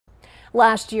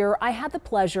Last year, I had the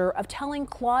pleasure of telling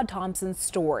Claude Thompson's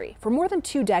story. For more than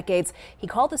 2 decades, he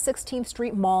called the 16th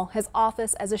Street Mall his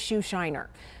office as a shoe shiner.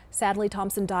 Sadly,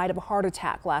 Thompson died of a heart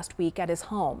attack last week at his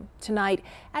home. Tonight,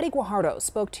 Addie Guajardo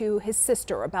spoke to his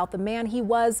sister about the man he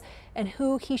was and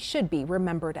who he should be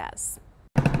remembered as.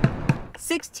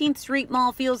 16th Street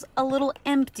Mall feels a little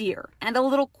emptier and a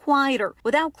little quieter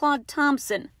without Claude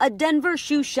Thompson, a Denver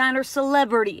shoe shiner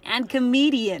celebrity and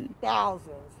comedian.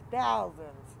 Thousands.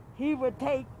 He would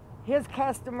take his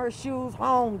customers' shoes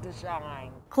home to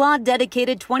shine. Claude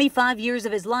dedicated 25 years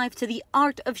of his life to the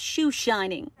art of shoe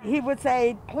shining. He would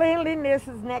say, cleanliness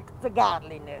is next to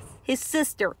godliness. His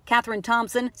sister, Claude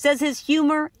Thompson, says his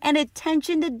humor and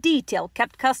attention to detail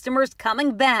kept customers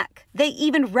coming back. They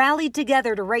even rallied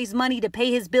together to raise money to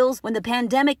pay his bills when the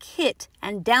pandemic hit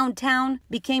and downtown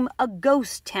became a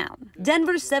ghost town.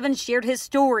 Denver 7 shared his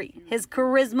story, his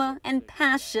charisma and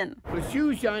passion. The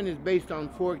shoe shine is based on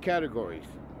 4 categories: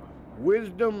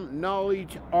 wisdom,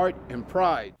 knowledge, art, and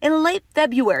pride. In late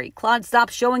February, Claude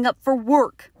stopped showing up for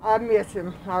work. I miss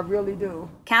him, I really do.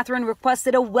 Catherine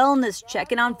requested a wellness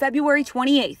check, and on February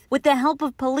 28th, with the help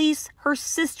of police, her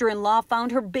sister-in-law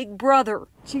found her big brother.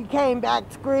 She came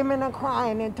back screaming and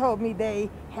crying and told me they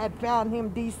had found him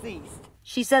deceased.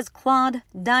 She says Claude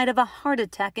died of a heart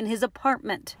attack in his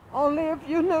apartment. Only if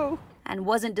you knew. And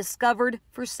wasn't discovered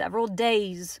for several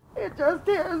days. It just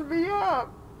tears me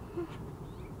up.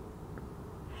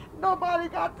 Nobody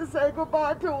got to say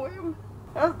goodbye to him.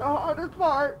 That's the hardest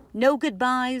part. No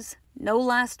goodbyes, no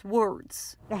last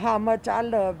words. How much I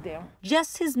loved him.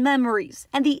 Just his memories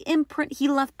and the imprint he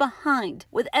left behind,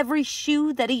 with every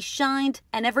shoe that he shined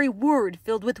and every word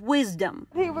filled with wisdom.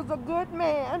 He was a good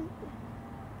man.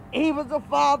 He was a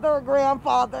father, a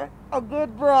grandfather, a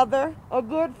good brother, a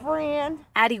good friend.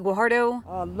 Addie Guajardo,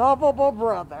 a lovable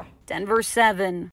brother. Denver 7.